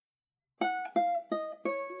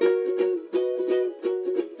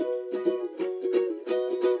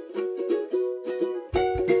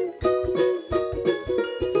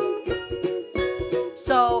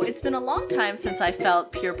It's been a long time since I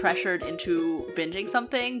felt peer pressured into binging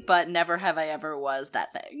something, but never have I ever was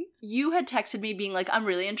that thing. You had texted me being like, I'm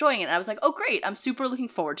really enjoying it. And I was like, oh, great. I'm super looking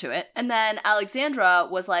forward to it. And then Alexandra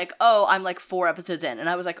was like, oh, I'm like 4 episodes in. And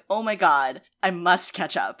I was like, oh my God, I must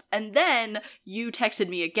catch up. And then you texted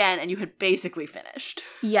me again and you had basically finished.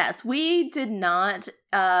 Yes, we did not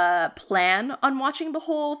plan on watching the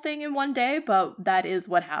whole thing in one day, but that is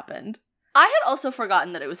what happened. I had also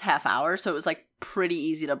forgotten that it was half hour, so it was like pretty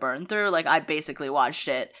easy to burn through. Like I basically watched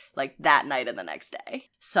it like that night and the next day.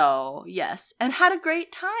 So yes, and had a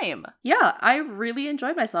great time. Yeah, I really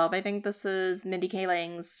enjoyed myself. I think this is Mindy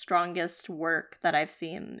Kaling's strongest work that I've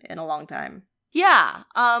seen in a long time. Yeah,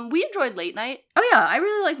 we enjoyed Late Night. Oh yeah, I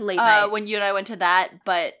really liked Late Night. When you and I went to that,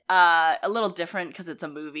 but a little different because it's a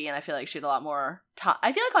movie, and I feel like she had a lot more time.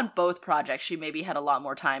 I feel like on both projects, she maybe had a lot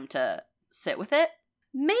more time to sit with it.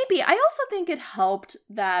 Maybe. I also think it helped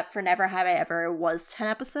that For Never Have I Ever was 10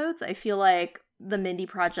 episodes. I feel like the Mindy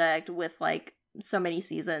project with like so many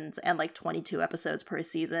seasons and like 22 episodes per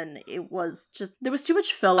season, it was just, there was too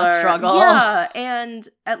much filler. A struggle. Yeah, and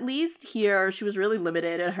at least here she was really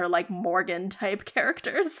limited in her like Morgan type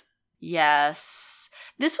characters. Yes.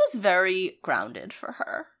 This was very grounded for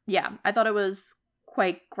her. Yeah, I thought it was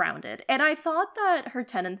quite grounded. And I thought that her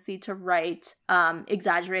tendency to write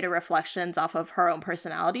exaggerated reflections off of her own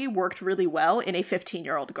personality worked really well in a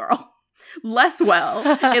 15-year-old girl. Less well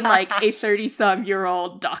in like a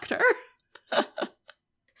 30-some-year-old doctor.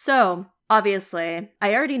 So, obviously,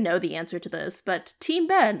 I already know the answer to this, but Team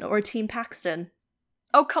Ben or Team Paxton?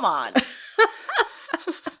 Oh, come on.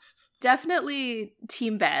 Definitely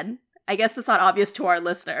Team Ben. I guess that's not obvious to our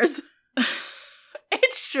listeners.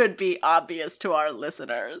 It should be obvious to our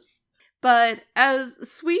listeners. But as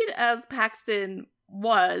sweet as Paxton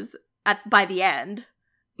was by the end,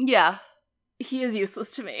 yeah, he is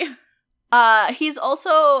useless to me. He's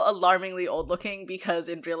also alarmingly old looking because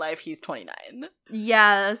in real life he's 29.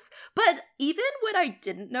 Yes, but even when I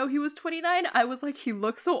didn't know he was 29, I was like, he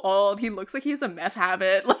looks so old. He looks like he has a meth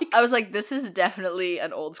habit. Like, I was like, this is definitely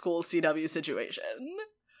an old school CW situation.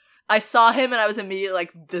 I saw him and I was immediately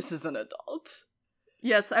like, this is an adult.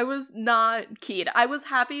 Yes, I was not keen. I was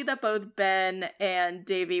happy that both Ben and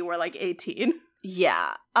Davy were like 18.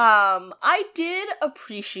 Yeah. I did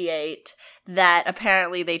appreciate that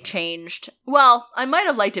apparently they changed. Well, I might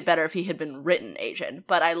have liked it better if he had been written Asian,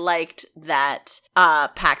 but I liked that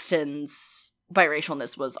Paxton's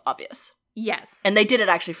biracialness was obvious. Yes. And they did it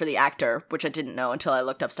actually for the actor, which I didn't know until I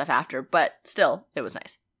looked up stuff after, but still, it was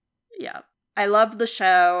nice. Yeah. I loved the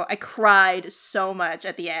show. I cried so much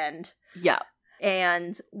at the end. Yeah.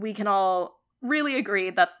 And we can all really agree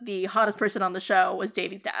that the hottest person on the show was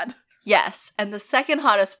Davy's dad. Yes, and the second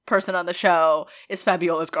hottest person on the show is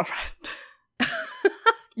Fabiola's girlfriend.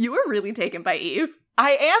 You were really taken by Eve.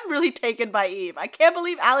 I am really taken by Eve. I can't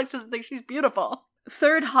believe Alex doesn't think she's beautiful.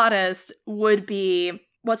 Third hottest would be,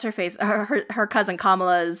 what's her face? Her cousin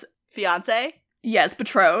Kamala's fiance? Yes,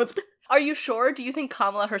 betrothed. Are you sure? Do you think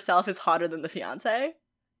Kamala herself is hotter than the fiance?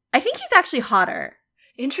 I think he's actually hotter.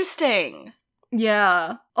 Interesting.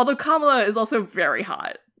 Yeah. Although Kamala is also very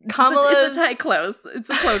hot. It's a tight close. It's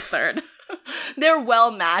a close third. They're well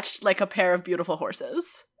matched like a pair of beautiful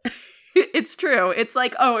horses. It's true. It's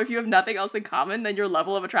like, oh, if you have nothing else in common, then your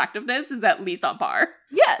level of attractiveness is at least on par.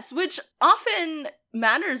 Yes, which often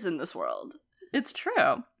matters in this world. It's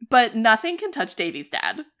true. But nothing can touch Davy's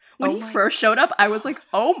dad. When he first showed up, I was like,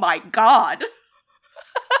 oh my God.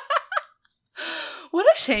 What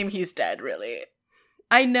a shame he's dead, really.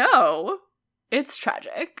 I know. It's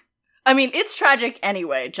tragic. I mean, it's tragic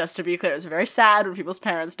anyway, just to be clear. It's very sad when people's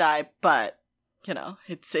parents die, but, you know,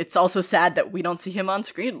 it's also sad that we don't see him on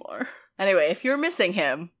screen more. Anyway, if you're missing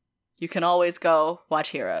him, you can always go watch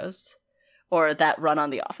Heroes or that run on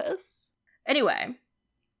The Office. Anyway,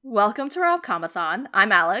 welcome to Rom-Comathon.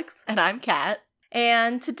 I'm Alex. And I'm Kat.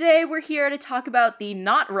 And today we're here to talk about the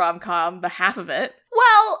not rom-com, the half of it.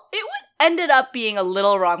 Well, it ended up being a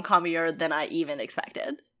little rom-commier than I even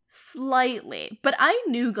expected. Slightly. But I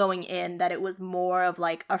knew going in that it was more of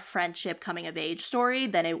like a friendship coming of age story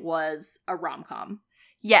than it was a rom-com.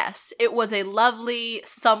 Yes, it was a lovely,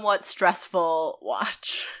 somewhat stressful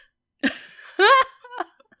watch.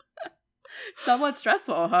 Somewhat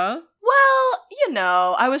stressful, huh? Well, you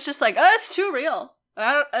know, I was just like, oh, it's too real.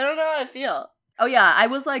 I don't know how I feel. Oh yeah, I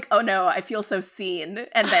was like, oh no, I feel so seen.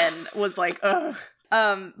 And then was like, ugh.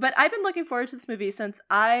 But I've been looking forward to this movie since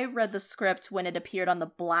I read the script when it appeared on the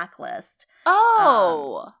Blacklist.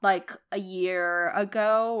 Oh! Like a year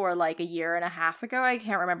ago or like a year and a half ago. I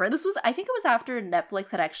can't remember. I think it was after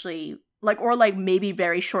Netflix had actually maybe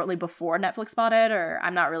very shortly before Netflix bought it, or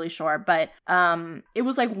I'm not really sure, but it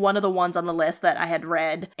was like one of the ones on the list that I had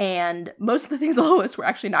read, and most of the things on the list were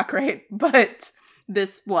actually not great, but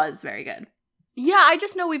this was very good. Yeah, I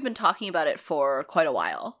just know we've been talking about it for quite a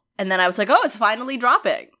while. And then I was like, oh, it's finally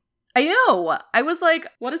dropping. I know. I was like,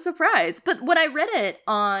 what a surprise. But when I read it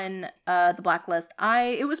on the Blacklist,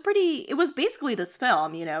 it was basically this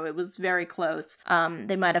film, it was very close.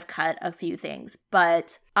 They might have cut a few things,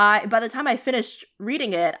 but by the time I finished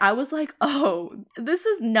reading it, I was like, oh, this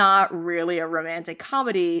is not really a romantic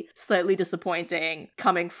comedy, slightly disappointing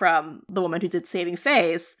coming from the woman who did Saving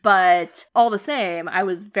Face, but all the same, I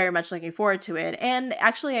was very much looking forward to it. And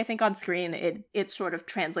actually, I think on screen, it sort of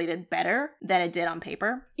translated better than it did on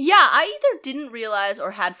paper. Yeah, I either didn't realize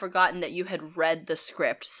or had forgotten that you had read the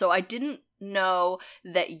script, so I didn't know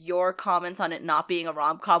that your comments on it not being a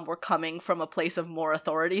rom-com were coming from a place of more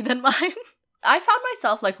authority than mine. I found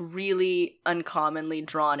myself like really uncommonly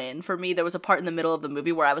drawn in. For me, there was a part in the middle of the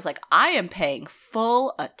movie where I was like, I am paying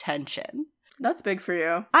full attention. That's big for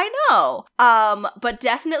you. I know. But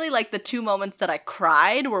definitely like the 2 moments that I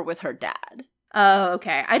cried were with her dad. Oh,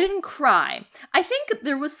 okay. I didn't cry. I think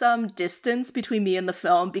there was some distance between me and the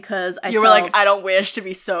film because You were like, I don't wish to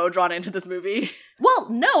be so drawn into this movie. Well,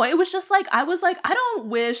 no, it was just like, I was like, I don't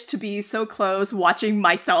wish to be so close watching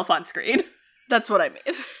myself on screen. That's what I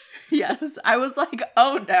mean. Yes, I was like,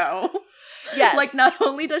 oh no. Yes. Like, not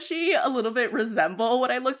only does she a little bit resemble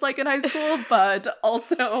what I looked like in high school, but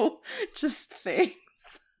also just things.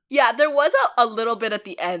 Yeah, there was a little bit at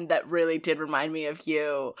the end that really did remind me of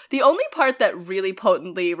you. The only part that really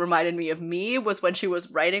potently reminded me of me was when she was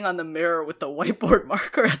writing on the mirror with the whiteboard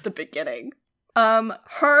marker at the beginning.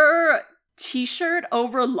 Her t-shirt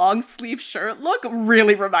over long sleeve shirt look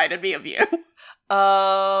really reminded me of you.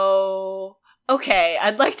 Oh... Okay,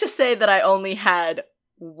 I'd like to say that I only had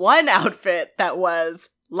one outfit that was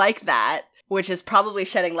like that, which is probably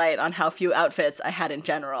shedding light on how few outfits I had in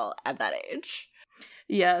general at that age.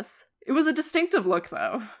 Yes. It was a distinctive look,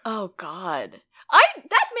 though. Oh, God.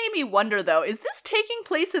 That made me wonder, though, is this taking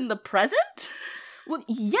place in the present? Well,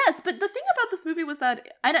 yes, but the thing about this movie was that,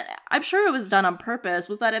 I'm sure it was done on purpose,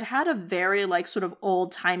 was that it had a very, like, sort of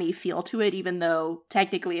old-timey feel to it, even though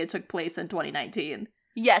technically it took place in 2019.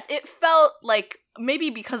 Yes, it felt like, maybe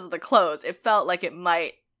because of the clothes, it felt like it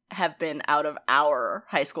might have been out of our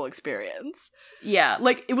high school experience. Yeah,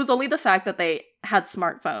 like, it was only the fact that they had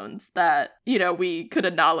smartphones that, we could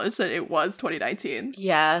acknowledge that it was 2019.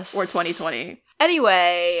 Yes. Or 2020.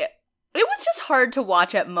 Anyway, it was just hard to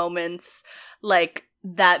watch at moments, like,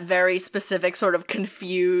 that very specific sort of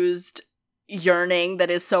confused yearning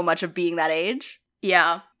that is so much of being that age.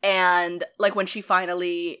 Yeah. And, like, when she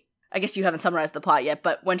finally... I guess you haven't summarized the plot yet,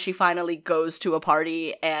 but when she finally goes to a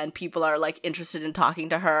party and people are, like, interested in talking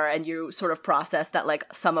to her and you sort of process that, like,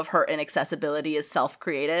 some of her inaccessibility is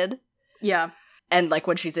self-created. Yeah. And, like,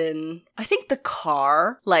 when she's in, I think, the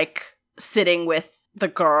car, like, sitting with the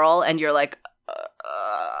girl and you're like,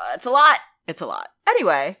 it's a lot. It's a lot.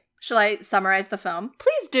 Anyway. Shall I summarize the film?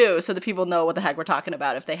 Please do, so that people know what the heck we're talking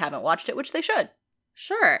about if they haven't watched it, which they should.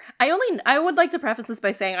 Sure. I would like to preface this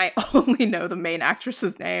by saying I only know the main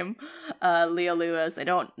actress's name, Leah Lewis. I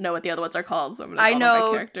don't know what the other ones are called, so I'm going to call them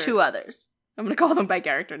by character. I know 2 others. I'm going to call them by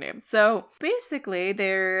character names. So basically,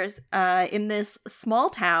 there's, in this small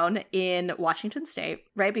town in Washington State,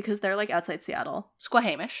 right? Because they're like outside Seattle.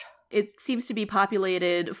 Squamish. It seems to be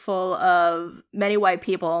populated full of many white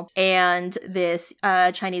people, and this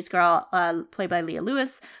Chinese girl, played by Leah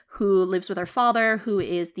Lewis, who lives with her father, who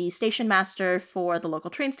is the station master for the local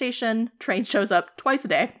train station. Train shows up twice a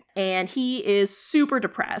day, and he is super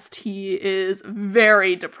depressed. He is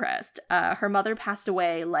very depressed. Her mother passed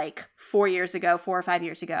away like 4 or 5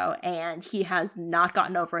 years ago, and he has not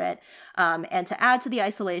gotten over it. And to add to the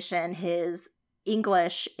isolation, his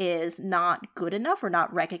English is not good enough or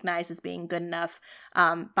not recognized as being good enough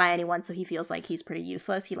by anyone, so he feels like he's pretty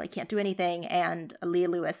useless. He can't do anything, and Leah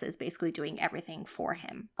Lewis is basically doing everything for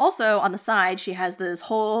him. Also, on the side, she has this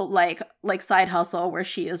whole like side hustle where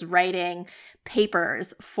she is writing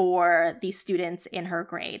papers for the students in her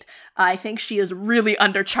grade. I think she is really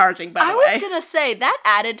undercharging, by the way. I was gonna say, that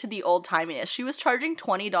added to the old-timiness. She was charging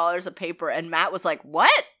 $20 a paper, and Matt was like,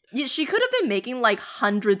 what? Yeah, she could have been making like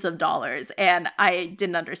hundreds of dollars, and I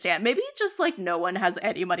didn't understand. Maybe just like no one has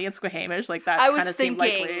any money in Squamish, like that kind of seemed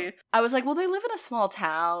likely. I was like, well, they live in a small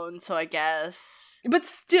town, so I guess. But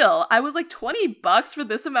still, I was like, $20 for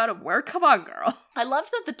this amount of work? Come on, girl. I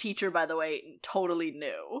loved that the teacher, by the way, totally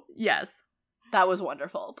knew. Yes. That was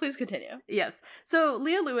wonderful. Please continue. Yes. So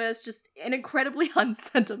Leah Lewis just an incredibly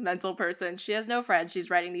unsentimental person. She has no friends. She's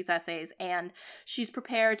writing these essays, and she's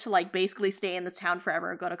prepared to like basically stay in this town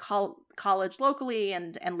forever, go to college locally,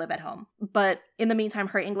 and live at home. But in the meantime,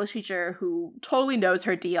 her English teacher, who totally knows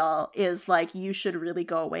her deal, is like, you should really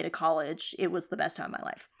go away to college. It was the best time of my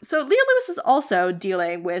life. So Leah Lewis is also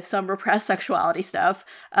dealing with some repressed sexuality stuff.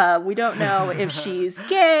 We don't know if she's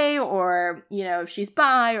gay or, you know, if she's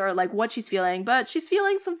bi or like what she's feeling, but she's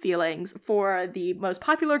feeling some feelings for the most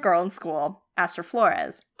popular girl in school, Aster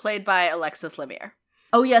Flores. Played by Alexis Lemire.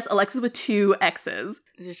 Oh yes, Alexis with 2 X's.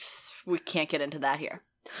 We can't get into that here.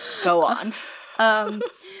 Go on.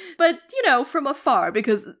 But, you know, from afar,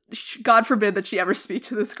 because God forbid that she ever speak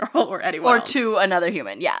to this girl or anyone else. To another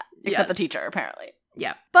human, yeah. Except Yes. the teacher, apparently.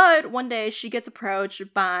 Yeah. But one day she gets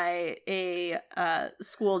approached by a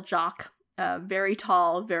school jock, very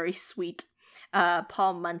tall, very sweet,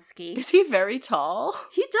 Paul Munsky. Is he very tall?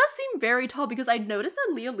 He does seem very tall because I noticed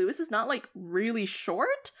that Leah Lewis is not, like, really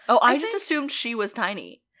short. Oh, I think- just assumed she was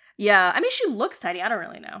tiny. Yeah, I mean, she looks tiny. I don't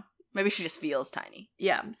really know. Maybe she just feels tiny.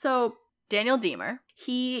 Yeah, so Daniel Diemer.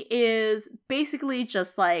 he is basically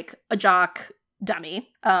just, like, a jock dummy.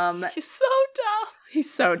 He's so dumb.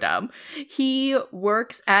 He's so dumb. He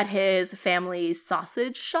works at his family's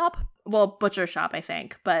sausage shop. Well, butcher shop, I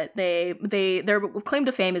think. But their claim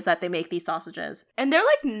to fame is that they make these sausages. And they're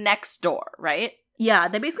like next door, right? Yeah,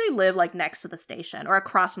 they basically live like next to the station or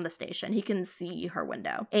across from the station. He can see her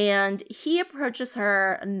window. And he approaches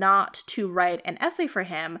her not to write an essay for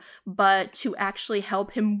him, but to actually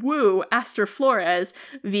help him woo Aster Flores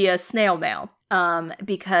via snail mail.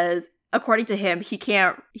 Because according to him, he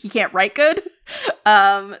can't write good.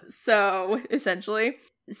 So essentially,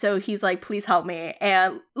 so he's like, please help me.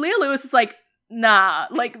 And Leah Lewis is like, nah,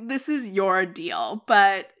 like, this is your deal.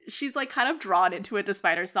 But she's, like, kind of drawn into it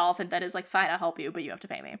despite herself, and then is like, fine, I'll help you, but you have to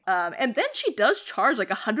pay me. And then she does charge, like,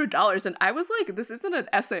 $100, and I was like, this isn't an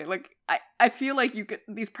essay. Like, I feel like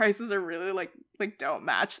these prices are really, like, don't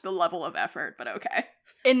match the level of effort, but okay.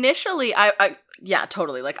 Initially, yeah,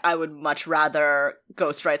 totally. Like, I would much rather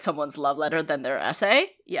ghostwrite someone's love letter than their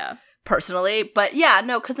essay. Yeah. Personally, but yeah,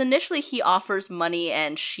 no, because initially he offers money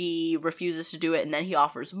and she refuses to do it, and then he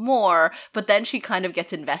offers more, but then she kind of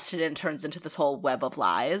gets invested and turns into this whole web of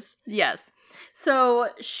lies. Yes. So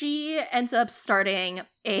she ends up starting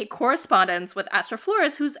a correspondence with Aster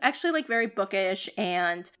Flores, who's actually like very bookish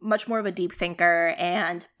and much more of a deep thinker.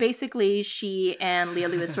 And basically she and Leah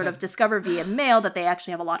Lewis sort of discover via mail that they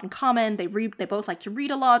actually have a lot in common. They both like to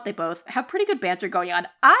read a lot. They both have pretty good banter going on.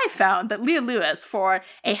 I found that Leah Lewis, for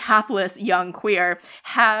a hapless young queer,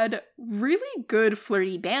 had really good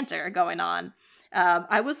flirty banter going on.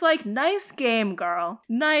 I was like, nice game, girl.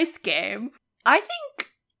 Nice game. I think,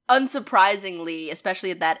 unsurprisingly,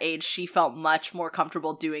 especially at that age, she felt much more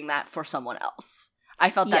comfortable doing that for someone else. I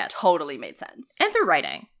felt that totally made sense. And through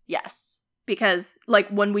writing. Yes. Because, like,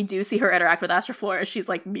 when we do see her interact with Aster Flores, she's,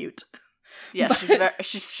 like, mute. Yeah,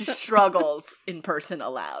 she struggles in person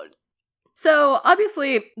aloud. So,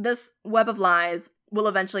 obviously, this web of lies will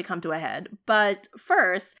eventually come to a head. But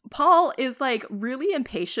first, Paul is, like, really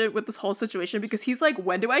impatient with this whole situation because he's like,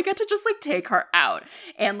 when do I get to just, like, take her out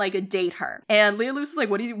and, like, date her? And Leah Lewis is like,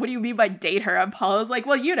 what do you mean by date her? And Paul is like,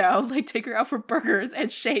 well, you know, like, take her out for burgers and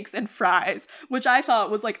shakes and fries, which I thought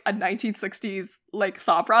was, like, a 1960s, like,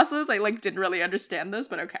 thought process. I, like, didn't really understand this,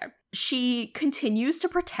 but okay. She continues to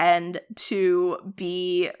pretend to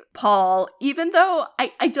be Paul, even though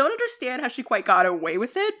I don't understand how she quite got away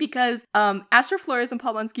with it, because Aster Flores and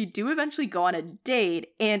Paul Munsky do eventually go on a date,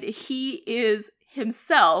 and he is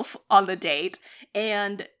himself on the date,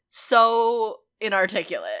 and so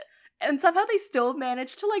inarticulate. And somehow they still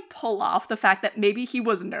manage to, like, pull off the fact that maybe he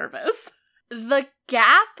was nervous. The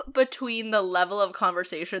gap between the level of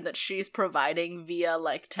conversation that she's providing via,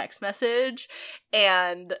 like, text message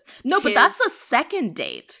and but that's the second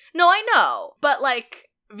date. No, I know. But, like,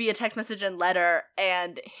 via text message and letter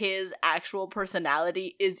and his actual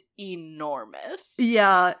personality is enormous.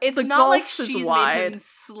 Yeah. It's not like she's made him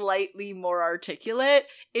slightly more articulate.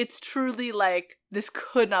 It's truly like, this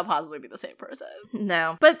could not possibly be the same person.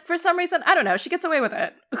 No. But for some reason, I don't know, she gets away with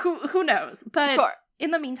it. Who knows? But sure. In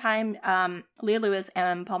the meantime, Leah Lewis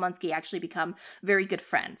and Paul Munsky actually become very good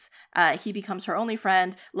friends. He becomes her only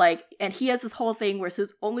friend, like, and he has this whole thing where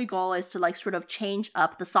his only goal is to, like, sort of change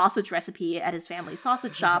up the sausage recipe at his family's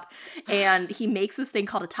sausage shop. And he makes this thing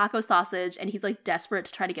called a taco sausage, and he's, like, desperate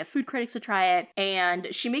to try to get food critics to try it. And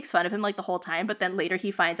she makes fun of him, like, the whole time, but then later he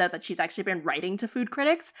finds out that she's actually been writing to food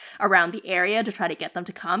critics around the area to try to get them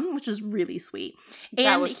to come, which is really sweet. And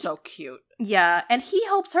that was so cute. Yeah, and he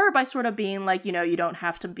helps her by sort of being like, you know, you don't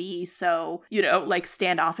have to be so, you know, like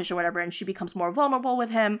standoffish or whatever, and she becomes more vulnerable with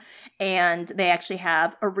him, and they actually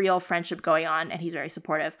have a real friendship going on, and he's very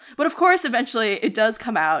supportive. But of course, eventually it does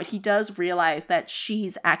come out. He does realize that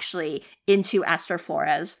she's actually into Aster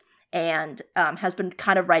Flores, and has been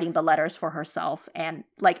kind of writing the letters for herself, and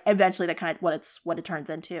like eventually that kind of what it turns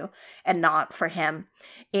into, and not for him.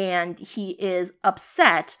 And he is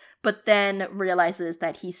upset, but then realizes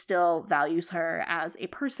that he still values her as a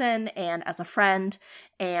person and as a friend,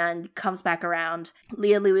 and comes back around.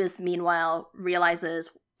 Leah Lewis, meanwhile, realizes,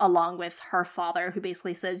 along with her father, who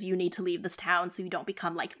basically says, you need to leave this town so you don't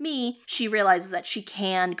become like me, she realizes that she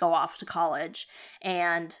can go off to college.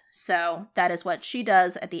 And so that is what she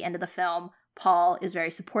does at the end of the film. Paul is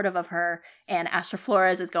very supportive of her, and Aster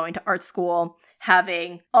Flores is going to art school,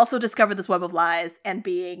 having also discovered this web of lies and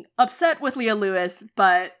being upset with Leah Lewis,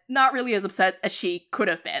 but not really as upset as she could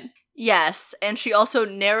have been. Yes, and she also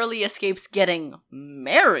narrowly escapes getting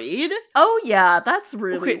married. Oh yeah, that's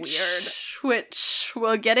really weird. Which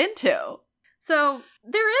we'll get into. So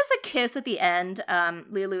there is a kiss at the end.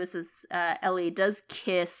 Leah Lewis's Ellie does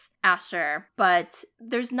kiss Aster, but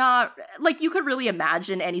there's not, like, you could really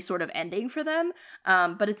imagine any sort of ending for them,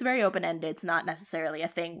 but it's very open-ended. It's not necessarily a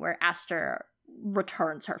thing where Aster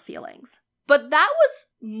returns her feelings. But that was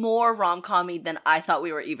more rom-com-y than I thought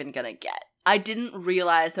we were even gonna get. I didn't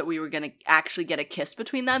realize that we were going to actually get a kiss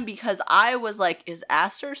between them, because I was like, is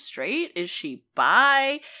Aster straight? Is she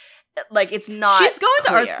bi? Like, it's not She's going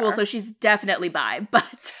clear. to art school, so she's definitely bi,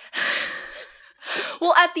 but...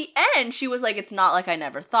 Well, at the end, she was like, it's not like I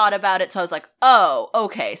never thought about it. So I was like, oh,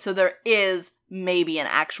 okay. So there is maybe an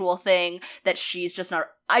actual thing that she's just not...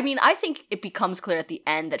 I mean, I think it becomes clear at the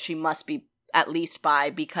end that she must be at least bi,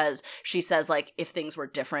 because she says, like, if things were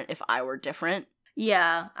different, if I were different.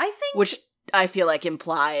 Yeah, I think... Which I feel like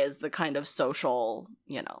implies the kind of social,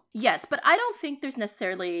 you know. Yes, but I don't think there's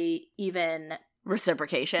necessarily even...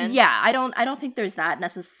 reciprocation. Yeah, I don't think there's that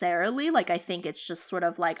necessarily. Like, I think it's just sort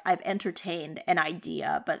of like, I've entertained an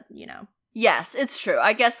idea, but, you know. Yes, it's true.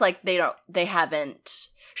 I guess, like, they haven't...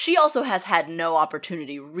 She also has had no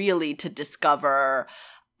opportunity, really, to discover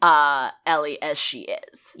Ellie as she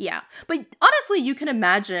is. Yeah. But honestly, you can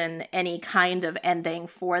imagine any kind of ending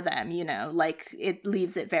for them, you know, like, it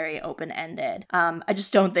leaves it very open-ended. I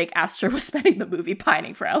just don't think Aster was spending the movie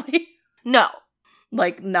pining for Ellie. No.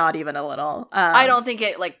 Like, not even a little. I don't think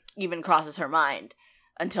it, like, even crosses her mind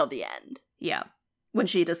until the end. Yeah. When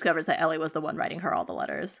she discovers that Ellie was the one writing her all the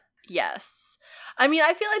letters. Yes. I mean,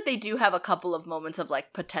 I feel like they do have a couple of moments of,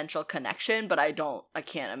 like, potential connection, but I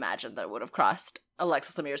can't imagine that it would have crossed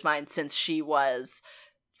Alexis Lemir's mind, since she was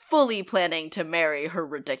fully planning to marry her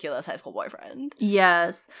ridiculous high school boyfriend.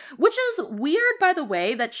 Yes. Which is weird, by the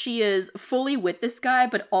way, that she is fully with this guy,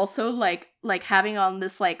 but also, like having on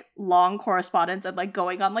this, like, long correspondence and, like,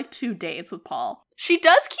 going on, like, 2 dates with Paul. She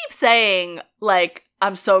does keep saying, like,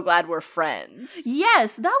 I'm so glad we're friends.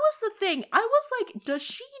 Yes, that was the thing. I was like, does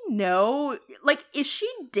she know? Like, is she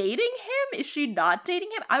dating him? Is she not dating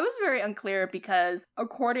him? I was very unclear, because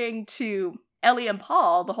according to Ellie and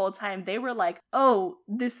Paul, the whole time, they were like, oh,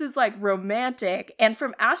 this is, like, romantic. And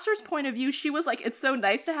from Aster's point of view, she was like, it's so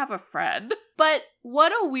nice to have a friend. But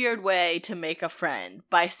what a weird way to make a friend,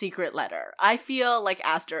 by secret letter. I feel like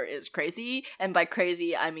Aster is crazy, and by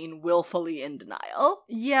crazy, I mean willfully in denial.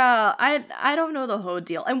 Yeah, I don't know the whole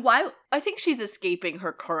deal. And why? I think she's escaping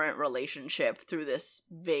her current relationship through this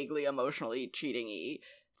vaguely emotionally cheating-y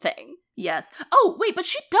thing. Yes. Oh, wait, but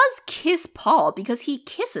she does kiss Paul, because he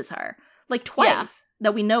kisses her. Like, twice,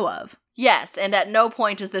 that we know of. Yes, and at no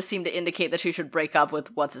point does this seem to indicate that she should break up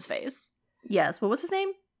with what's-his-face. Yes, what was his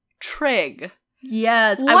name? Trig.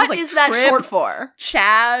 Yes. What is that short for?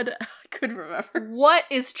 Chad. I couldn't remember. What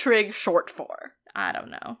is Trig short for? I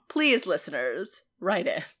don't know. Please, listeners, write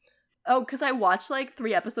in. Oh, because I watched, like,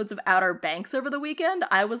 3 episodes of Outer Banks over the weekend.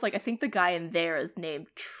 I was like, I think the guy in there is named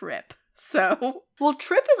Trip. So. Well,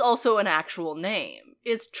 Trip is also an actual name.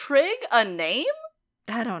 Is Trig a name?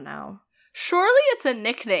 I don't know. Surely it's a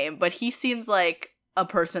nickname, but he seems like a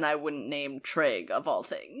person I wouldn't name Trig, of all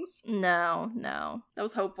things. No. That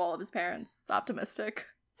was hopeful of his parents. Optimistic.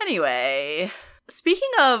 Anyway, speaking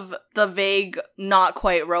of the vague, not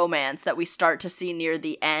quite romance that we start to see near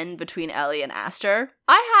the end between Ellie and Aster,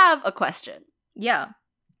 I have a question. Yeah.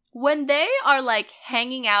 When they are, like,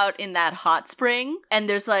 hanging out in that hot spring, and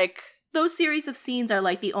there's, like... Those series of scenes are,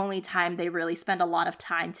 like, the only time they really spend a lot of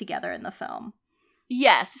time together in the film.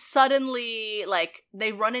 Yes, suddenly, like,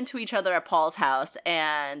 they run into each other at Paul's house,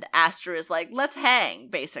 and Aster is like, let's hang,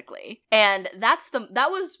 basically. And that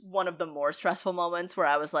was one of the more stressful moments where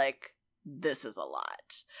I was like, this is a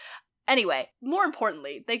lot. Anyway, more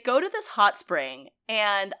importantly, they go to this hot spring,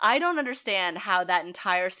 and I don't understand how that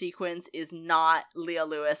entire sequence is not Leah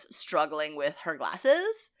Lewis struggling with her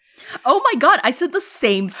glasses. Oh my god, I said the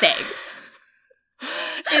same thing.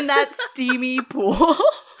 In that steamy pool.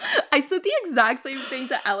 I said the exact same thing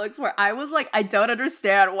to Alex, where I was like, I don't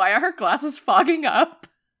understand. Why are her glasses fogging up?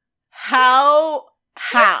 How?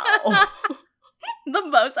 The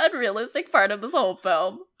most unrealistic part of this whole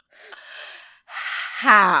film.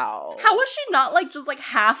 How? How was she not, like, just, like,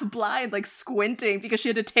 half blind, like, squinting because she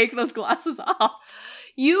had to take those glasses off?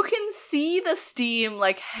 You can see the steam,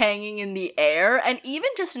 like, hanging in the air, and even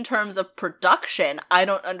just in terms of production, I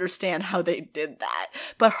don't understand how they did that.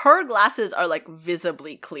 But her glasses are, like,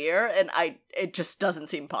 visibly clear, and it just doesn't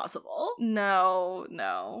seem possible. No.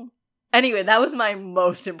 Anyway, that was my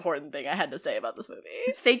most important thing I had to say about this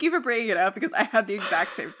movie. Thank you for bringing it up, because I had the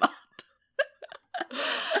exact same thought.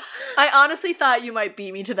 I honestly thought you might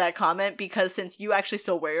beat me to that comment, because since you actually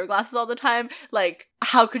still wear your glasses all the time, like,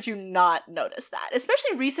 how could you not notice that?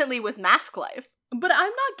 Especially recently with Mask Life. But I'm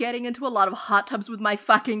not getting into a lot of hot tubs with my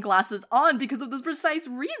fucking glasses on because of this precise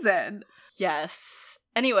reason. Yes.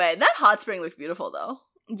 Anyway, that hot spring looked beautiful, though.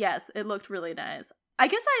 Yes, it looked really nice. I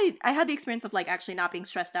guess I had the experience of, like, actually not being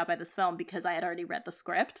stressed out by this film because I had already read the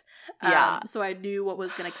script. Yeah. So I knew what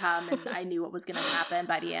was going to come, and I knew what was going to happen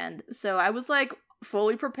by the end. So I was, like,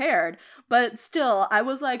 fully prepared. But still, I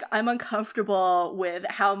was, like, I'm uncomfortable with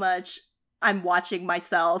how much I'm watching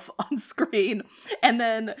myself on screen. And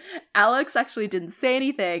then Alex actually didn't say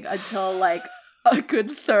anything until, like, a good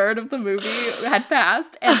third of the movie had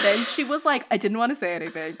passed. And then she was like, I didn't want to say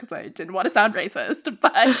anything because I didn't want to sound racist,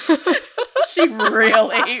 but she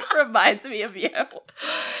really reminds me of you.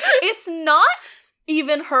 It's not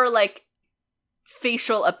even her, like,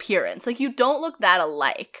 facial appearance. Like, you don't look that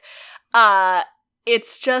alike.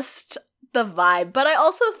 It's just the vibe. But I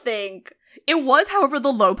also think it was, however,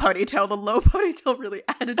 the low ponytail. The low ponytail really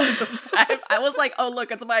added to the vibe. I was like, oh,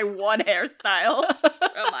 look, it's my one hairstyle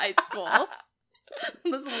from high school.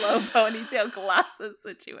 This low ponytail glasses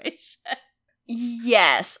situation.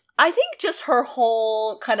 Yes. I think just her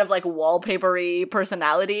whole kind of, like, wallpapery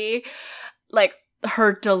personality, like,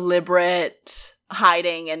 her deliberate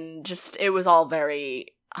hiding, and just, it was all very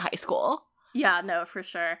high school. Yeah, no, for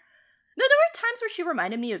sure. No, there were times where she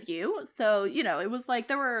reminded me of you, so, you know, it was like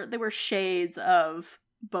there were shades of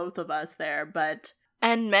both of us there, but...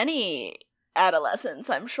 And many adolescents,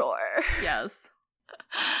 I'm sure. Yes.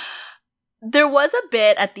 There was a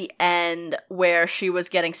bit at the end where she was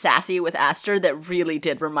getting sassy with Aster that really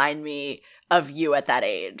did remind me of you at that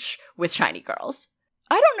age with Shiny Girls.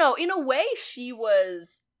 I don't know, in a way she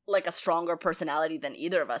was like a stronger personality than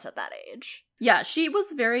either of us at that age. Yeah, she was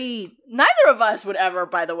very... Neither of us would ever,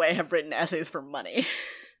 by the way, have written essays for money.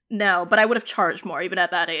 No, but I would have charged more even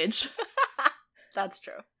at that age. That's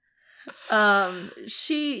true.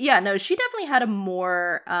 She definitely had a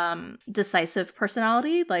more decisive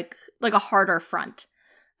personality, like a harder front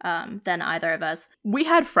than either of us. We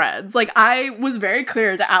had friends. Like, I was very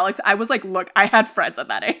clear to Alex. I was like, look, I had friends at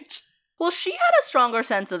that age. Well, she had a stronger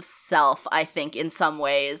sense of self, I think, in some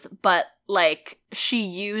ways, but, like, she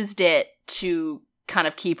used it to kind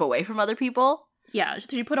of keep away from other people. Yeah,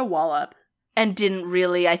 she put a wall up. And didn't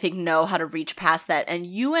really, I think, know how to reach past that. And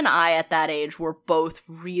you and I at that age were both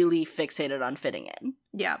really fixated on fitting in.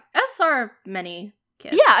 Yeah, as are many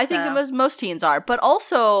kids. Yeah, I think it was, most teens are. But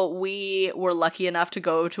also, we were lucky enough to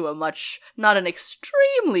go to a not an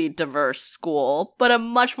extremely diverse school, but a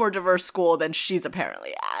much more diverse school than she's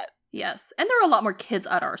apparently at. Yes, and there were a lot more kids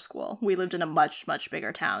at our school. We lived in a much, much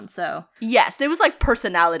bigger town, so... Yes, there was, like,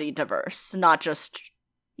 personality diverse, not just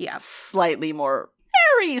very slightly more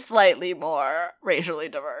racially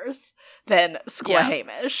diverse than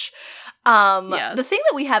Squamish. Yes. The thing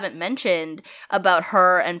that we haven't mentioned about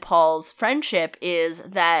her and Paul's friendship is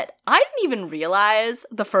that I didn't even realize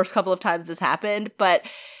the first couple of times this happened, but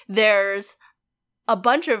there's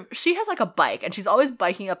she has, like, a bike, and she's always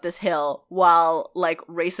biking up this hill while, like,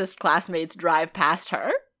 racist classmates drive past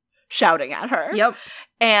her, shouting at her. Yep.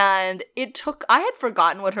 And I had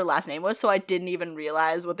forgotten what her last name was, so I didn't even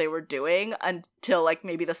realize what they were doing until, like,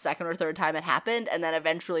 maybe the second or third time it happened. And then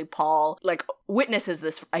eventually Paul, like, witnesses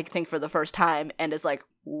this, I think, for the first time and is like,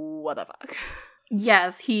 what the fuck?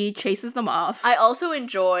 Yes, he chases them off. I also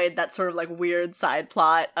enjoyed that sort of, like, weird side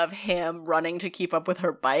plot of him running to keep up with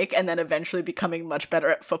her bike and then eventually becoming much better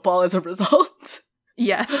at football as a result.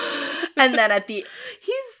 Yes. And then at the...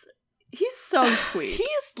 He's so sweet.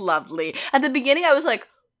 He's lovely. At the beginning, I was like,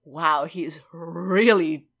 wow, he's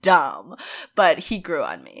really dumb. But he grew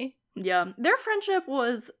on me. Yeah. Their friendship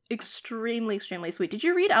was extremely, extremely sweet. Did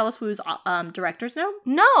you read Alice Wu's director's note?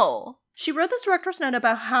 No. She wrote this director's note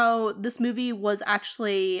about how this movie was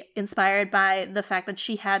actually inspired by the fact that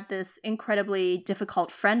she had this incredibly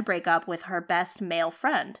difficult friend breakup with her best male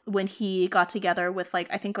friend when he got together with, like,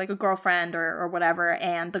 I think, like, a girlfriend or whatever,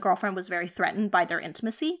 and the girlfriend was very threatened by their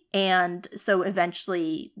intimacy. And so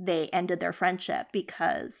eventually they ended their friendship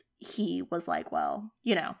because he was like, well,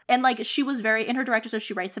 you know. And, like, she was very, in her director's note,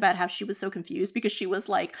 she writes about how she was so confused because she was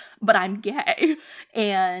like, but I'm gay.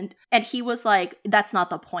 And he was like, that's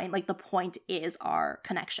not the point. Like, the point is our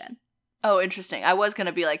connection. Oh, interesting. I was going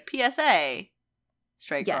to be like, PSA,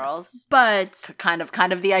 straight girls. But kind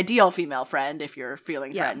of the ideal female friend if you're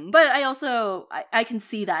feeling threatened. But I also, I can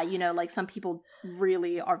see that, you know, like, some people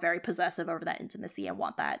really are very possessive over that intimacy and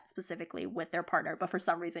want that specifically with their partner, but for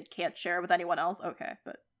some reason can't share it with anyone else. Okay,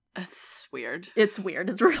 but it's weird. It's weird.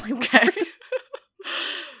 It's really weird.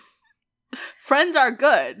 Friends are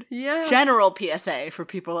good. Yeah. General PSA for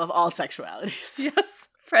people of all sexualities. Yes,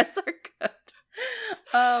 friends are good.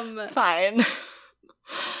 It's fine.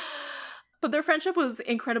 But their friendship was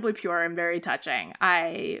incredibly pure and very touching.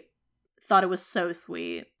 I thought it was so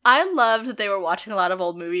sweet. I loved that they were watching a lot of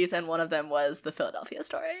old movies, and one of them was The Philadelphia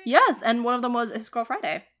Story. Yes, and one of them was His Girl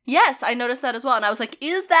Friday. Yes, I noticed that as well, and I was like,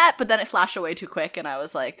 is that? But then it flashed away too quick, and I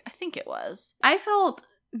was like, I think it was. I felt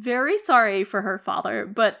very sorry for her father,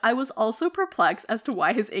 but I was also perplexed as to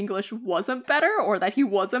why his English wasn't better, or that he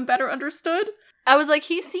wasn't better understood. I was like,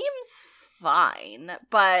 he seems fine,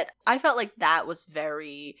 but I felt like that was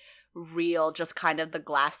very real, just kind of the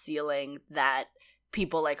glass ceiling that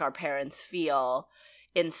people like our parents feel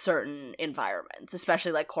in certain environments,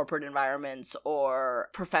 especially like corporate environments or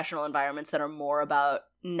professional environments that are more about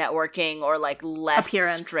networking or like less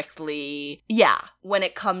appearance. Strictly. When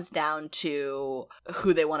it comes down to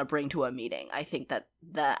who they want to bring to a meeting, I think that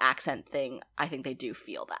the accent thing, I think they do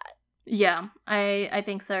feel that. Yeah, I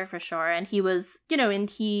think so for sure. And he was, you know, and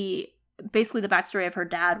he basically the backstory of her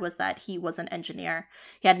dad was that he was an engineer.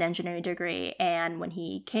 He had an engineering degree, and when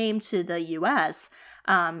he came to the US,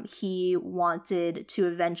 he wanted to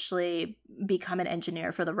eventually become an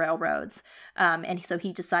engineer for the railroads. And so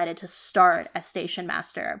he decided to start as station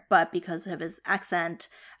master, but because of his accent,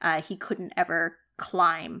 he couldn't ever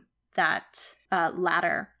climb that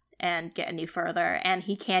ladder and get any further. And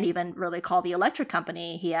he can't even really call the electric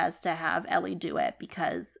company. He has to have Ellie do it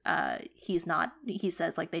because he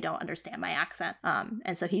says, like, they don't understand my accent.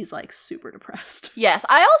 And so he's, like, super depressed. Yes,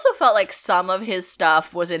 I also felt like some of his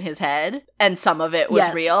stuff was in his head and some of it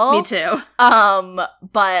was real. Me too.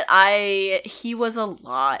 But he was a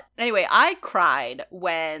lot. Anyway, I cried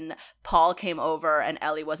when Paul came over and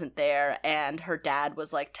Ellie wasn't there, and her dad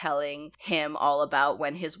was, like, telling him all about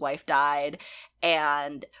when his wife died.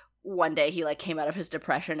 And one day he, like, came out of his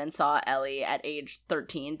depression and saw Ellie at age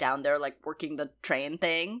 13 down there, like, working the train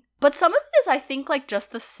thing. But some of it is, I think, like,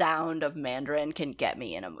 just the sound of Mandarin can get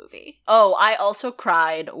me in a movie. Oh, I also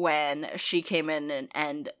cried when she came in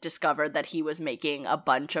and discovered that he was making a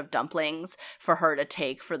bunch of dumplings for her to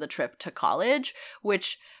take for the trip to college,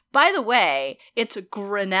 which, by the way, it's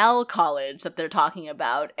Grinnell College that they're talking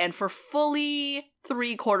about, and for fully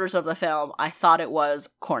 3/4 of the film, I thought it was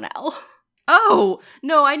Cornell. Oh,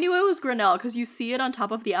 no, I knew it was Grinnell because you see it on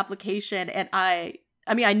top of the application, and I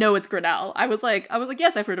mean, I know it's Grinnell. I was like,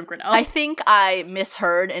 yes, I've heard of Grinnell. I think I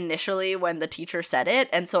misheard initially when the teacher said it,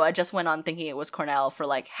 and so I just went on thinking it was Cornell for,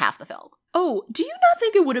 like, half the film. Oh, do you not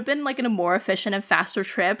think it would have been, like, a more efficient and faster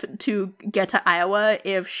trip to get to Iowa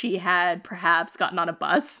if she had perhaps gotten on a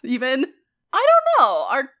bus, even? I don't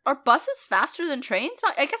know. Are buses faster than trains?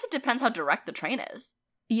 I guess it depends how direct the train is.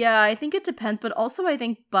 Yeah, I think it depends, but also I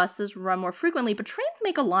think buses run more frequently, but trains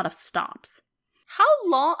make a lot of stops. How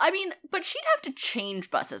long? I mean, but she'd have to change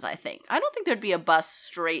buses, I think. I don't think there'd be a bus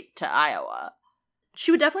straight to Iowa.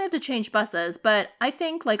 She would definitely have to change buses, but I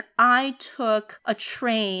think, like, I took a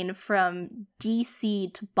train from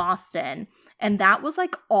DC to Boston, and that was,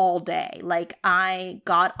 like, all day. Like, I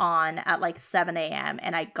got on at, like, 7 a.m.,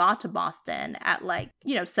 and I got to Boston at, like,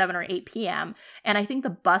 7 or 8 p.m., and I think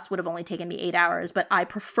the bus would have only taken me 8 hours, but I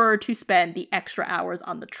prefer to spend the extra hours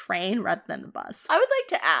on the train rather than the bus. I would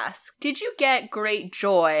like to ask, did you get great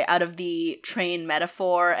joy out of the train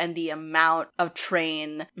metaphor and the amount of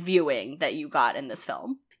train viewing that you got in this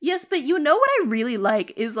film? Yes, but you know what I really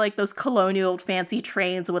like is, like, those colonial fancy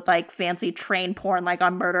trains with, like, fancy train porn, like,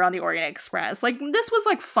 on Murder on the Orient Express. Like, this was,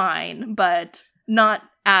 like, fine, but not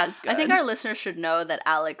as good. I think our listeners should know that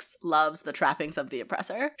Alex loves the trappings of the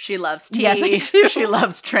oppressor. She loves tea. Yes, I do. She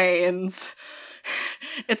loves trains.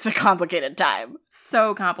 It's a complicated time.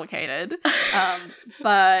 So complicated.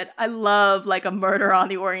 But I love like a Murder on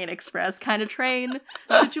the Orient Express kind of train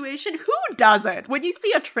situation. Who doesn't? When you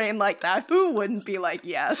see a train like that, who wouldn't be like,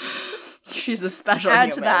 yes? She's a special Add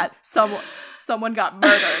human. to that, someone got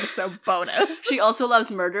murdered, so bonus. She also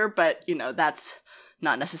loves murder, but, you know, that's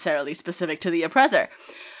not necessarily specific to the oppressor.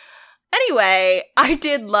 Anyway, I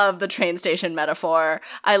did love the train station metaphor.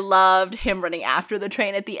 I loved him running after the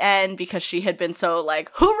train at the end because she had been so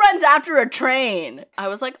like, who runs after a train? I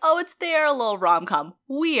was like, oh, it's there, a little rom-com.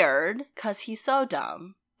 Weird, because he's so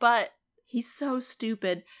dumb. But he's so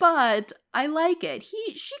stupid, but I like it.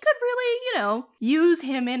 She could really, use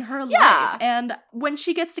him in her life. And when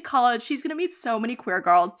she gets to college, she's going to meet so many queer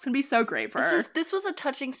girls. It's going to be so great for her. This was a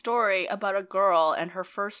touching story about a girl and her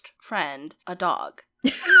first friend, a dog.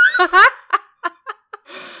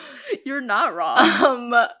 You're not wrong.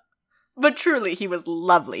 But truly, he was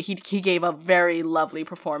lovely. He gave a very lovely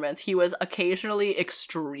performance. He was occasionally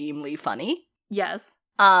extremely funny. Yes.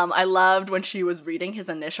 I loved when she was reading his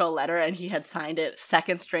initial letter and he had signed it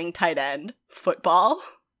second string tight end football.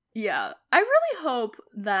 Yeah. I really hope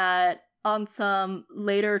that on some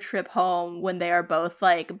later trip home when they are both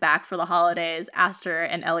like back for the holidays, Aster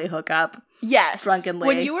and Ellie hook up. Yes. Drunkenly.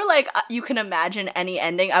 When you were like, you can imagine any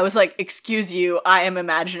ending, I was like, excuse you, I am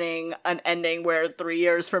imagining an ending where 3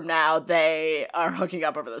 years from now they are hooking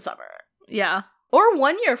up over the summer. Yeah. Or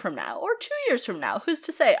 1 year from now, or 2 years from now. Who's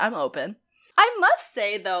to say? I'm open. I must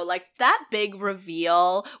say, though, like, that big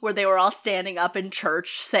reveal where they were all standing up in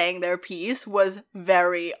church saying their piece was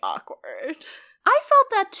very awkward. I felt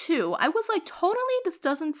that too. I was like, totally, this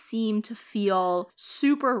doesn't seem to feel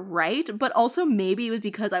super right, but also maybe it was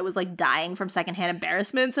because I was like dying from secondhand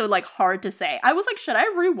embarrassment, so like hard to say. I was like, should I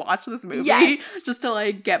rewatch this movie? Yes. Just to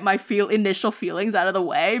like get my initial feelings out of the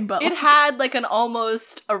way, but it had like an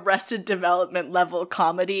almost Arrested Development level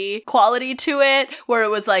comedy quality to it, where it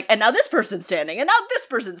was like, and now this person's standing, and now this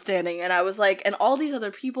person's standing, and I was like, and all these other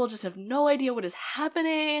people just have no idea what is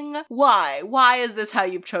happening. Why? Why is this how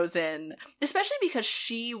you've chosen? Especially because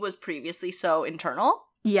she was previously so internal.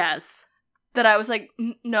 Yes. That I was like,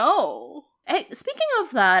 no. Hey, speaking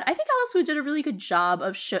of that, I think Alice Wu did a really good job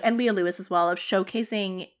of and Leah Lewis as well, of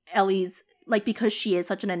showcasing Ellie's, like, because she is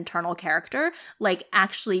such an internal character, like,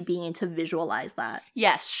 actually being able to visualize that.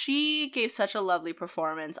 Yes, she gave such a lovely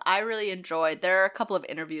performance. I really enjoyed. There are a couple of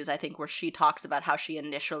interviews, I think, where she talks about how she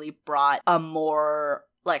initially brought a more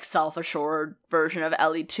like self-assured version of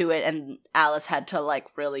Ellie to it, and Alice had to like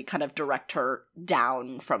really kind of direct her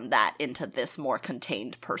down from that into this more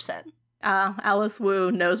contained person. Alice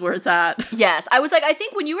Wu knows where it's at. Yes, I was like, I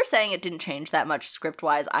think when you were saying it didn't change that much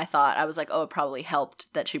script-wise, I was like, oh, it probably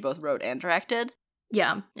helped that she both wrote and directed.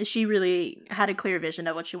 Yeah, she really had a clear vision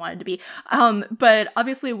of what she wanted to be. But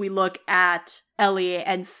obviously we look at Ellie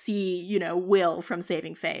and see, Will from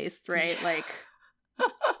Saving Face, right? Yeah. Like,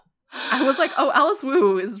 I was like, oh, Alice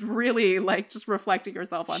Wu is really, like, just reflecting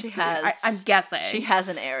herself on screen. I'm guessing. She has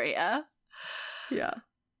an area. Yeah.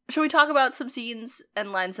 Should we talk about some scenes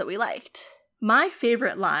and lines that we liked? My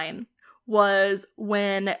favorite line was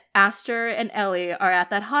when Aster and Ellie are at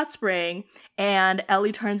that hot spring, and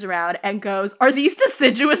Ellie turns around and goes, "Are these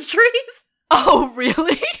deciduous trees?" Oh,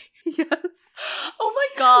 really? Yes. Oh my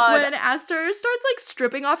god. When Aster starts like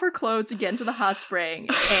stripping off her clothes to get into the hot spring,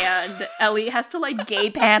 and Ellie has to like gay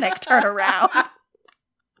panic turn around.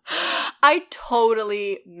 I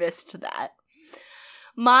totally missed that.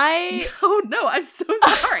 Oh no, I'm so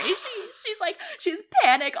sorry. She's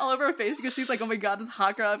panic all over her face because she's like, oh my god, this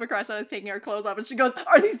hot girl ever crushed on is taking her clothes off, and she goes,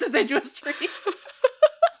 "Are these deciduous trees?"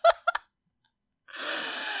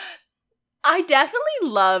 I definitely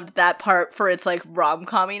loved that part for its like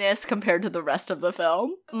rom-comminess compared to the rest of the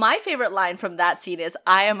film. My favorite line from that scene is,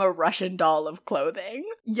 "I am a Russian doll of clothing."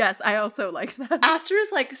 Yes, I also liked that. Aster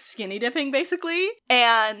is like skinny dipping basically,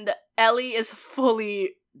 and Ellie is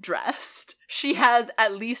fully dressed. She has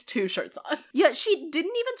at least 2 shirts on. Yeah, she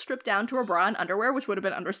didn't even strip down to her bra and underwear, which would have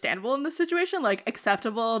been understandable in this situation. Like,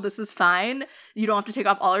 acceptable, this is fine. You don't have to take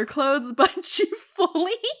off all your clothes, but she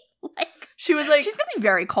fully, she was like, she's gonna be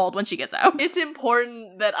very cold when she gets out. It's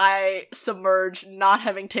important that I submerge not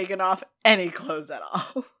having taken off any clothes at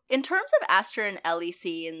all. In terms of Aster and Ellie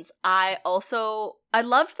scenes, I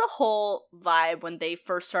loved the whole vibe when they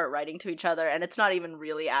first start writing to each other, and it's not even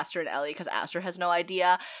really Aster and Ellie because Aster has no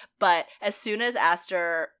idea, but as soon as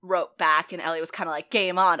Aster wrote back and Ellie was kind of like,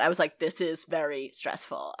 "Game on," I was like, this is very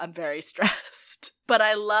stressful. I'm very stressed. But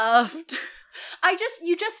I loved...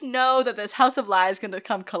 you just know that this house of lies is going to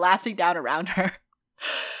come collapsing down around her.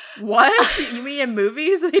 What? You mean in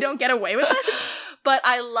movies they don't get away with it? But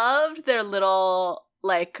I loved their little,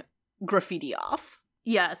 like, graffiti off.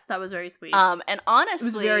 Yes, that was very sweet. And honestly,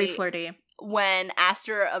 it was very flirty. When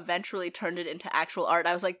Aster eventually turned it into actual art,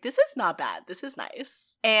 I was like, this is not bad. This is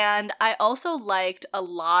nice. And I also liked a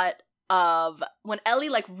lot of when Ellie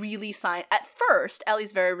like really signed. At first,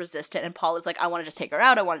 Ellie's very resistant and Paul is like, I want to just take her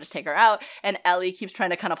out. And Ellie keeps trying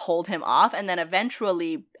to kind of hold him off. And then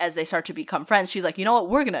eventually, as they start to become friends, she's like, you know what,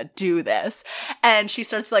 we're gonna do this. And she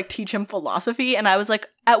starts to like teach him philosophy. And I was like,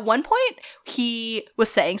 at one point, he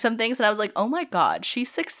was saying some things and I was like, oh my god, she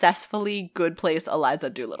successfully Good Place Eliza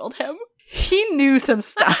Doolittled him. He knew some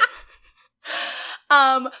stuff.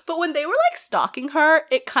 But when they were like stalking her,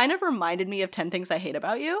 it kind of reminded me of 10 Things I Hate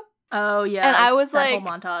About You. Oh, yeah. And I was that like, whole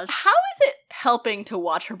montage. How is it helping to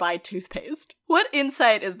watch her buy toothpaste? What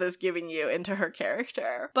insight is this giving you into her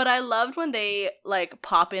character? But I loved when they like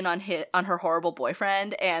pop in on her horrible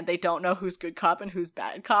boyfriend and they don't know who's good cop and who's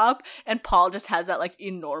bad cop. And Paul just has that like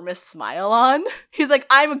enormous smile on. He's like,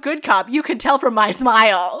 I'm a good cop. You can tell from my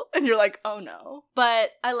smile. And you're like, oh no.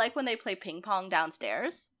 But I like when they play ping pong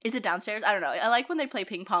downstairs. Is it downstairs? I don't know. I like when they play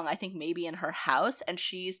ping pong, I think maybe in her house, and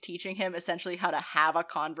she's teaching him essentially how to have a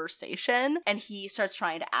conversation, and he starts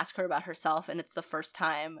trying to ask her about herself, and it's the first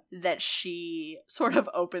time that she sort of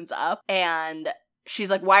opens up, and she's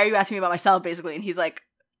like, why are you asking me about myself, basically? And he's like,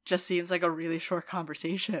 just seems like a really short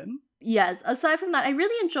conversation. Yes, aside from that, I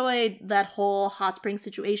really enjoyed that whole hot spring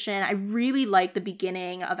situation. I really liked the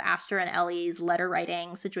beginning of Aster and Ellie's letter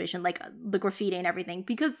writing situation, like the graffiti and everything,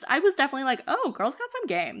 because I was definitely like, oh, girls got some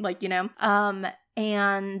game, like, you know?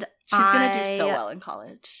 And she's gonna do so well in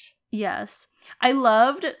college. Yes. I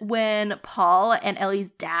loved when Paul and Ellie's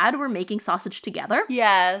dad were making sausage together.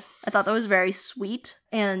 Yes. I thought that was very sweet.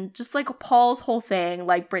 And just like Paul's whole thing,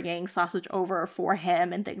 like bringing sausage over for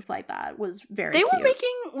him and things like that was very cute.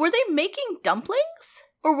 Were they making dumplings?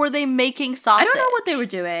 Or were they making sausage? I don't know what they were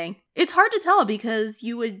doing. It's hard to tell because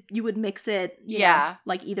you would mix it, you know,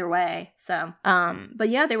 like either way. So, but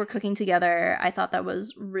yeah, they were cooking together. I thought that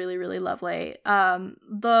was really, really lovely. A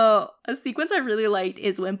sequence I really liked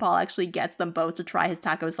is when Paul actually gets them both to try his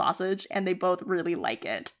taco sausage, and they both really like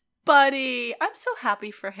it. Buddy, I'm so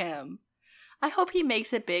happy for him. I hope he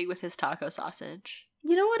makes it big with his taco sausage.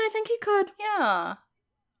 You know what? I think he could. Yeah.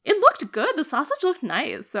 It looked good. The sausage looked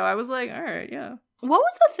nice. So I was like, all right, yeah. What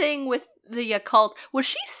was the thing with the Yakult? Was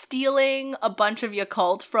she stealing a bunch of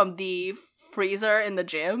Yakult from the freezer in the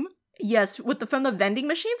gym? Yes, from the vending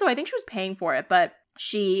machine. So I think she was paying for it, but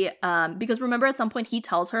she, because remember at some point he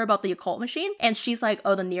tells her about the Yakult machine, and she's like,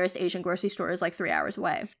 oh, the nearest Asian grocery store is like 3 hours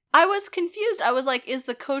away. I was confused. I was like, is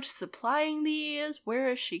the coach supplying these? Where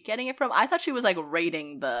is she getting it from? I thought she was like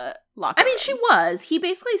raiding the locker room. She was. He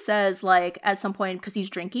basically says like at some point, because he's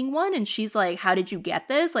drinking one, and she's like, how did you get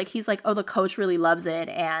this? Like he's like, oh, the coach really loves it,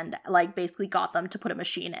 and like basically got them to put a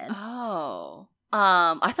machine in. Oh.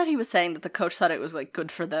 I thought he was saying that the coach thought it was like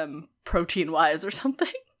good for them protein wise or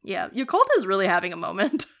something. Yeah, Yakult is really having a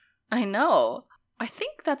moment. I know. I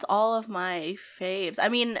think that's all of my faves. I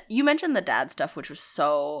mean, you mentioned the dad stuff, which was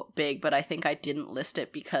so big, but I think I didn't list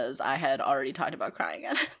it because I had already talked about crying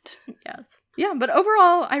at it. Yes. Yeah, but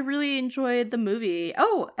overall, I really enjoyed the movie.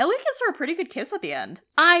 Oh, Ellie gives her a pretty good kiss at the end.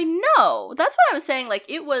 I know! That's what I was saying. Like,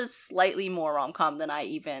 it was slightly more rom-com than I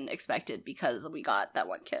even expected because we got that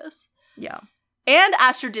one kiss. Yeah. And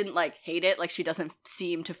Aster didn't, like, hate it. Like, she doesn't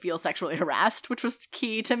seem to feel sexually harassed, which was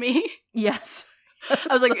key to me. Yes.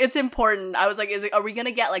 I was like, it's important. I was like, are we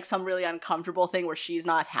gonna get, like, some really uncomfortable thing where she's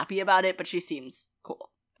not happy about it, but she seems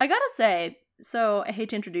cool? I gotta say, so I hate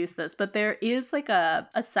to introduce this, but there is, like, a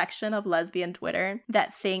section of lesbian Twitter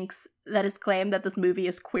that has claimed that this movie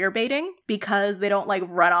is queer baiting because they don't, like,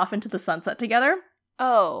 run off into the sunset together.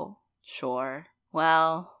 Oh, sure.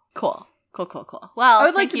 Well, cool. Cool. Well, I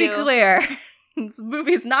would like to be clear. This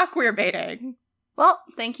movie is not queer baiting. Well,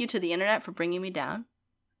 thank you to the internet for bringing me down.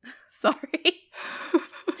 Sorry.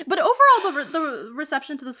 But overall, the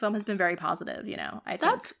reception to this film has been very positive, you know. I think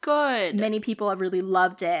that's good. Many people have really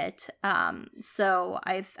loved it. So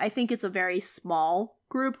I think it's a very small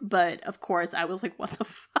group, but of course I was like, what the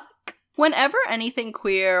fuck? Whenever anything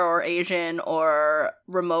queer or Asian or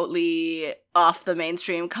remotely off the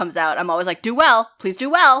mainstream comes out, I'm always like, do well. Please do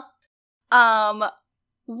well.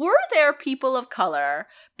 Were there people of color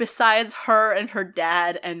besides her and her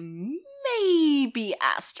dad and maybe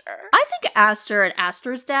Aster? I think Aster and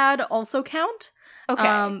Aster's dad also count.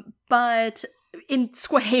 Okay. But in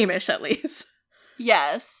Squamish, at least.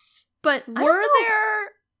 Yes. But were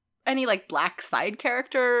there any like black side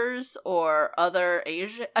characters or other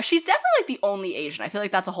Asian. She's definitely like the only Asian. I feel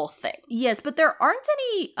like that's a whole thing. Yes, but there aren't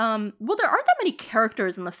any there aren't that many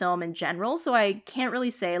characters in the film in general, so I can't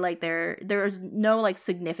really say like there's no like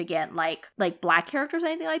significant like black characters or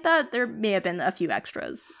anything like that. There may have been a few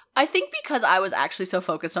extras. I think because I was actually so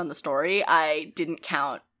focused on the story, I didn't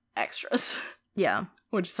count extras. Yeah.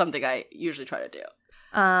 Which is something I usually try to do.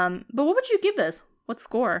 But what would you give this? What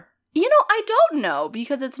score? You know, I don't know,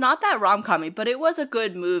 because it's not that rom-com-y, but it was a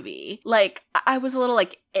good movie. Like, I was a little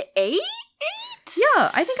like, 8? Yeah,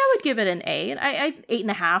 I think I would give it an 8. I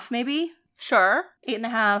 8.5 maybe. Sure.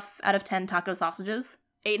 8.5 out of 10 taco sausages.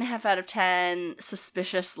 8.5 out of 10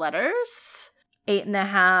 suspicious letters.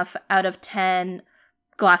 8.5 out of 10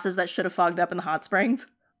 glasses that should have fogged up in the hot springs.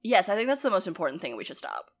 Yes, I think that's the most important thing. We should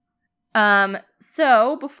stop.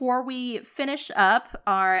 So before we finish up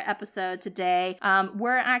our episode today,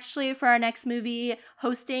 we're actually, for our next movie,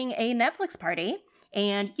 hosting a Netflix party,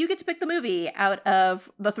 and you get to pick the movie out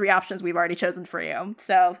of the 3 options we've already chosen for you.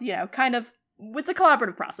 So, you know, kind of, it's a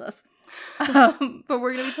collaborative process. But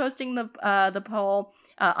we're going to be posting the poll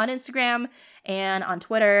on Instagram and on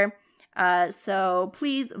Twitter. So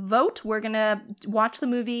please vote. We're going to watch the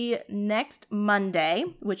movie next Monday,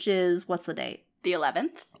 which is, what's the date? The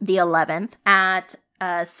 11th. The 11th at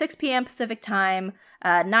 6 p.m. Pacific time,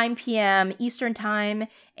 9 p.m. Eastern time.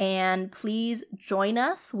 And please join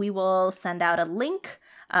us. We will send out a link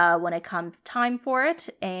when it comes time for it.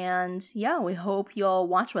 And yeah, we hope you'll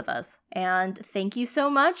watch with us. And thank you so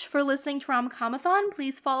much for listening to Romcomathon.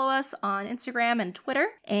 Please follow us on Instagram and Twitter.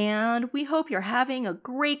 And we hope you're having a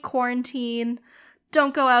great quarantine.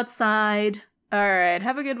 Don't go outside. All right,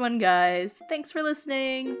 have a good one, guys. Thanks for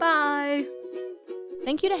listening. Bye.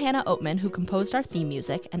 Thank you to Hannah Oatman, who composed our theme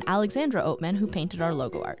music, and Alexandra Oatman, who painted our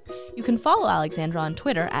logo art. You can follow Alexandra on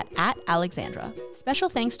Twitter at @Alexandra. Special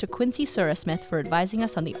thanks to Quincy Surasmith for advising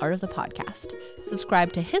us on the art of the podcast.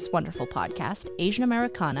 Subscribe to his wonderful podcast, Asian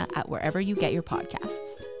Americana, at wherever you get your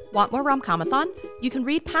podcasts. Want more Romcomathon? You can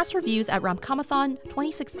read past reviews at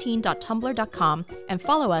romcomathon2016.tumblr.com and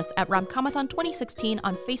follow us at romcomathon2016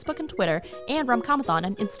 on Facebook and Twitter, and Romcomathon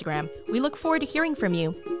on Instagram. We look forward to hearing from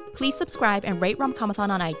you. Please subscribe and rate Romcomathon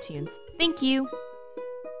on iTunes. Thank you!